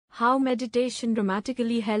How meditation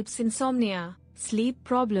dramatically helps insomnia, sleep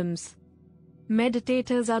problems.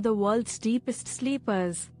 Meditators are the world's deepest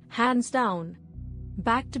sleepers, hands down.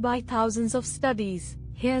 Backed by thousands of studies,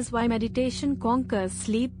 here's why meditation conquers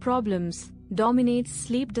sleep problems, dominates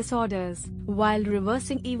sleep disorders, while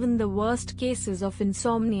reversing even the worst cases of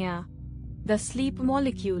insomnia. The sleep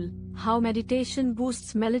molecule, how meditation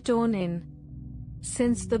boosts melatonin.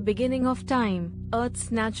 Since the beginning of time,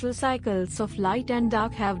 Earth's natural cycles of light and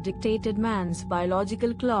dark have dictated man's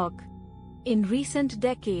biological clock. In recent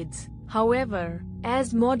decades, however,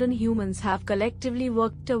 as modern humans have collectively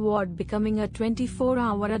worked toward becoming a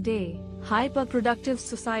 24-hour-a-day, hyper-productive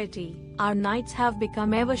society, our nights have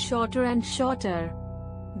become ever shorter and shorter.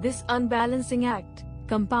 This unbalancing act,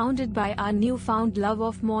 compounded by our newfound love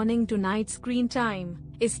of morning to night screen time,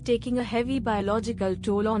 is taking a heavy biological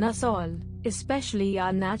toll on us all, especially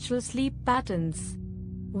our natural sleep patterns.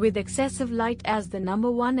 With excessive light as the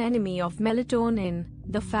 #1 enemy of melatonin,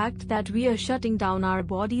 the fact that we are shutting down our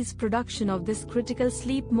body's production of this critical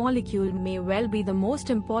sleep molecule may well be the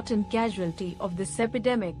most important casualty of this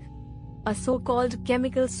epidemic. A so-called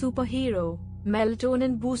chemical superhero,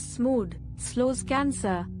 melatonin boosts mood, slows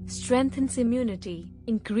cancer, strengthens immunity,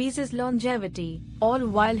 increases longevity, all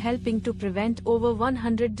while helping to prevent over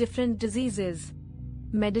 100 different diseases.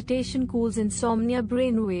 Meditation cools insomnia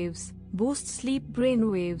brainwaves, boosts sleep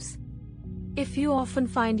brainwaves. If you often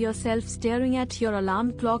find yourself staring at your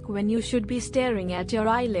alarm clock when you should be staring at your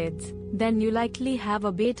eyelids, then you likely have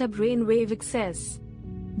a beta brainwave excess.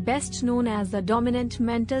 Best known as the dominant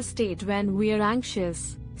mental state when we are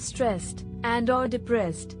anxious, stressed, and/or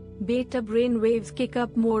depressed, beta brainwaves kick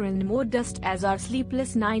up more and more dust as our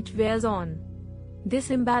sleepless night wears on.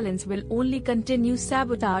 This imbalance will only continue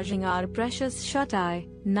sabotaging our precious shut-eye,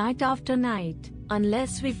 night after night,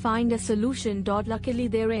 unless we find a solution. Luckily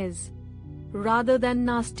there is. Rather than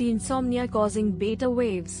nasty insomnia causing beta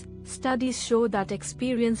waves, studies show that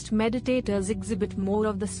experienced meditators exhibit more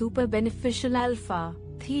of the super beneficial alpha,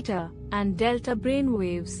 theta, and delta brain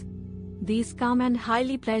waves. These calm and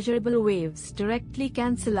highly pleasurable waves directly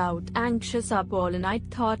cancel out anxious up-all-night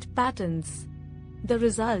thought patterns. The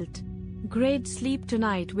result? Great sleep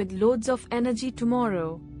tonight with loads of energy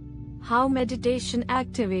tomorrow. How meditation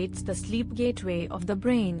activates the sleep gateway of the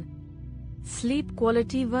brain. Sleep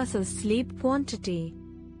quality versus sleep quantity.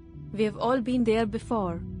 We've all been there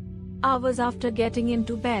before. Hours after getting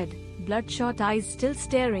into bed, bloodshot eyes still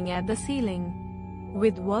staring at the ceiling.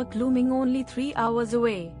 With work looming only 3 hours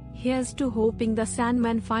away, here's to hoping the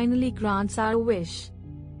Sandman finally grants our wish.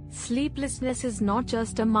 Sleeplessness is not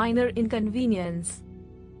just a minor inconvenience.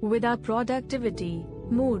 With our productivity,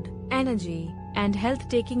 mood, energy, and health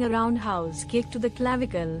taking a roundhouse kick to the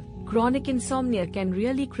clavicle, chronic insomnia can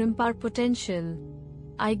really crimp our potential.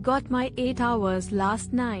 I got my 8 hours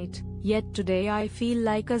last night, yet today I feel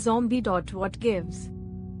like a zombie. What gives?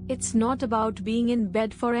 It's not about being in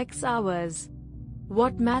bed for X hours.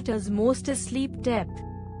 What matters most is sleep depth,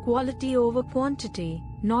 quality over quantity.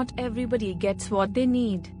 Not everybody gets what they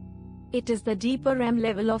need. It is the deeper REM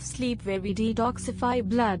level of sleep where we detoxify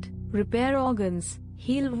blood, repair organs,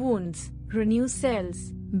 heal wounds, renew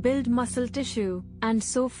cells, build muscle tissue, and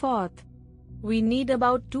so forth. We need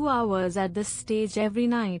about 2 hours at this stage every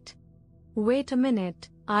night. Wait a minute,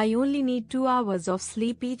 I only need 2 hours of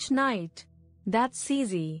sleep each night. That's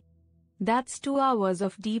easy. That's 2 hours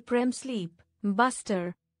of deep REM sleep,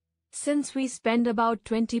 Buster. Since we spend about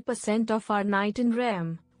 20% of our night in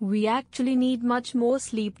REM, we actually need much more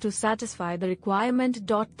sleep to satisfy the requirement.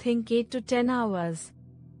 Think 8 to 10 hours.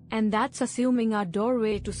 And that's assuming our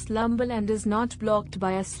doorway to slumberland is not blocked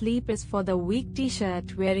by a sleep is for the weak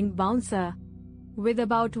t-shirt wearing bouncer. With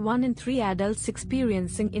about 1 in 3 adults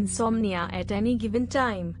experiencing insomnia at any given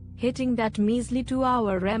time, hitting that measly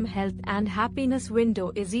 2-hour REM health and happiness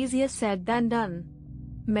window is easier said than done.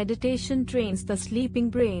 Meditation trains the sleeping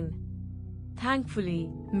brain.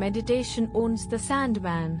 Thankfully, meditation owns the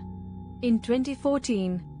Sandman. In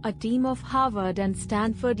 2014, a team of Harvard and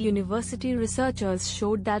Stanford University researchers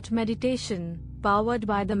showed that meditation, powered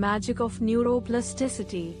by the magic of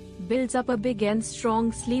neuroplasticity, builds up a big and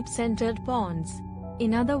strong sleep-centered bonds.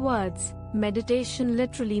 In other words, meditation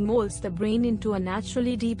literally molds the brain into a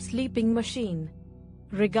naturally deep sleeping machine.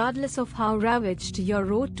 Regardless of how ravaged your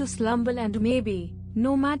road to slumberland may be,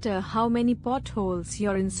 no matter how many potholes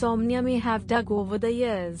your insomnia may have dug over the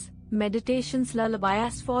years, meditation's lullaby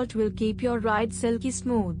asphalt will keep your ride silky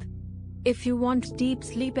smooth. If you want deep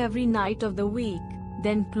sleep every night of the week,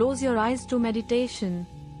 then close your eyes to meditation.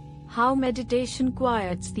 How meditation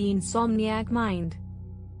quiets the insomniac mind.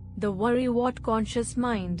 The worry-what conscious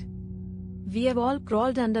mind. We have all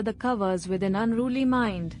crawled under the covers with an unruly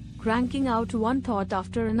mind, cranking out one thought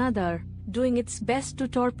after another, doing its best to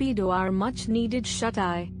torpedo our much-needed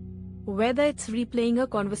shut-eye. Whether it's replaying a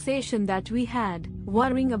conversation that we had,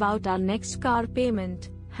 worrying about our next car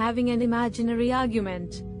payment, having an imaginary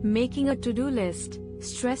argument, making a to-do list,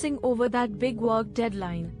 stressing over that big work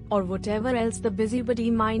deadline, or whatever else the busybody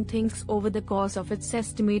mind thinks over the course of its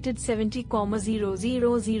estimated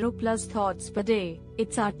 70,000 plus thoughts per day,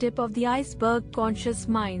 it's our tip of the iceberg conscious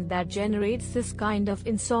mind that generates this kind of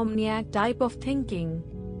insomniac type of thinking.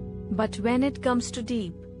 But when it comes to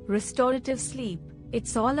deep, restorative sleep,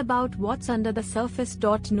 it's all about what's under the surface.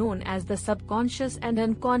 Known as the subconscious and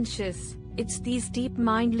unconscious, it's these deep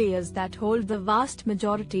mind layers that hold the vast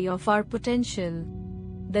majority of our potential.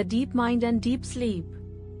 The deep mind and deep sleep.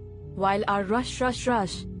 While our rush,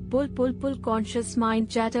 pull conscious mind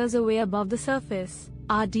chatters away above the surface,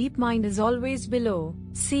 our deep mind is always below,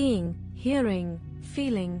 seeing, hearing,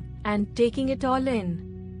 feeling, and taking it all in.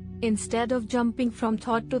 Instead of jumping from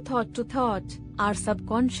thought to thought, our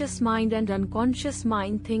subconscious mind and unconscious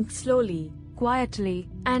mind think slowly, quietly,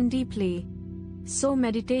 and deeply. So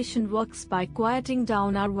meditation works by quieting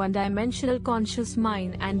down our one-dimensional conscious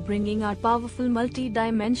mind and bringing our powerful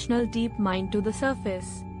multi-dimensional deep mind to the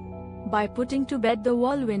surface. By putting to bed the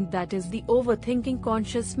whirlwind that is the overthinking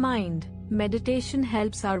conscious mind, meditation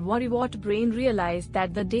helps our worrywart brain realize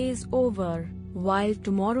that the day is over, while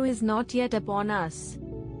tomorrow is not yet upon us.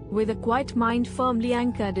 With a quiet mind firmly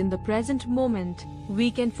anchored in the present moment,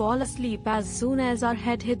 we can fall asleep as soon as our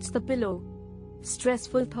head hits the pillow.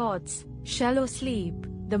 Stressful thoughts, shallow sleep,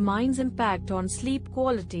 the mind's impact on sleep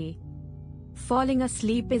quality. Falling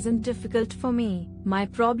asleep isn't difficult for me. My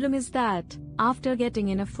problem is that, after getting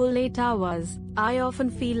in a full 8 hours, I often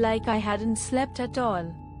feel like I hadn't slept at all.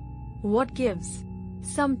 What gives?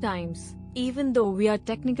 Sometimes, even though we are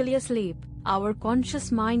technically asleep, our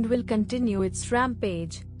conscious mind will continue its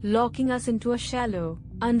rampage, locking us into a shallow,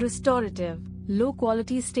 unrestorative,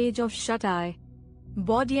 low-quality stage of shut-eye.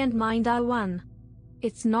 Body and mind are one.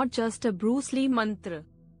 It's not just a Bruce Lee mantra.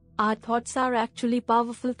 Our thoughts are actually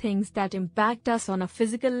powerful things that impact us on a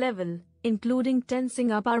physical level, including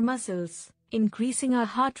tensing up our muscles, increasing our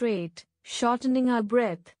heart rate, shortening our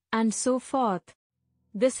breath, and so forth.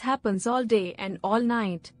 This happens all day and all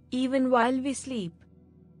night, even while we sleep.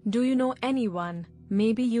 Do you know anyone,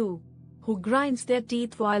 maybe you, who grinds their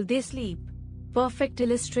teeth while they sleep? Perfect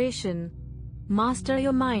illustration. Master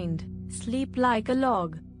your mind, sleep like a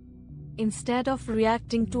log. Instead of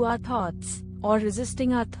reacting to our thoughts, or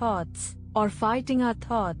resisting our thoughts, or fighting our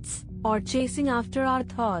thoughts, or chasing after our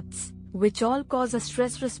thoughts, which all cause a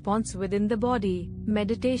stress response within the body,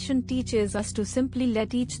 meditation teaches us to simply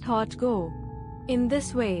let each thought go. In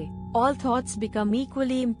this way, all thoughts become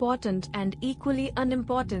equally important and equally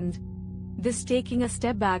unimportant. This taking a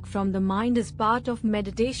step back from the mind is part of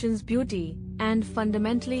meditation's beauty, and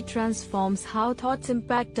fundamentally transforms how thoughts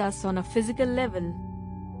impact us on a physical level.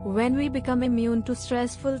 When we become immune to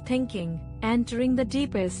stressful thinking, entering the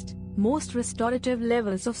deepest, most restorative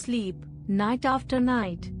levels of sleep, night after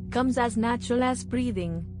night, comes as natural as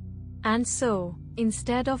breathing. And so,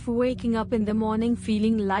 instead of waking up in the morning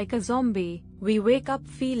feeling like a zombie, we wake up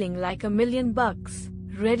feeling like $1,000,000,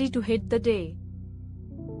 ready to hit the day.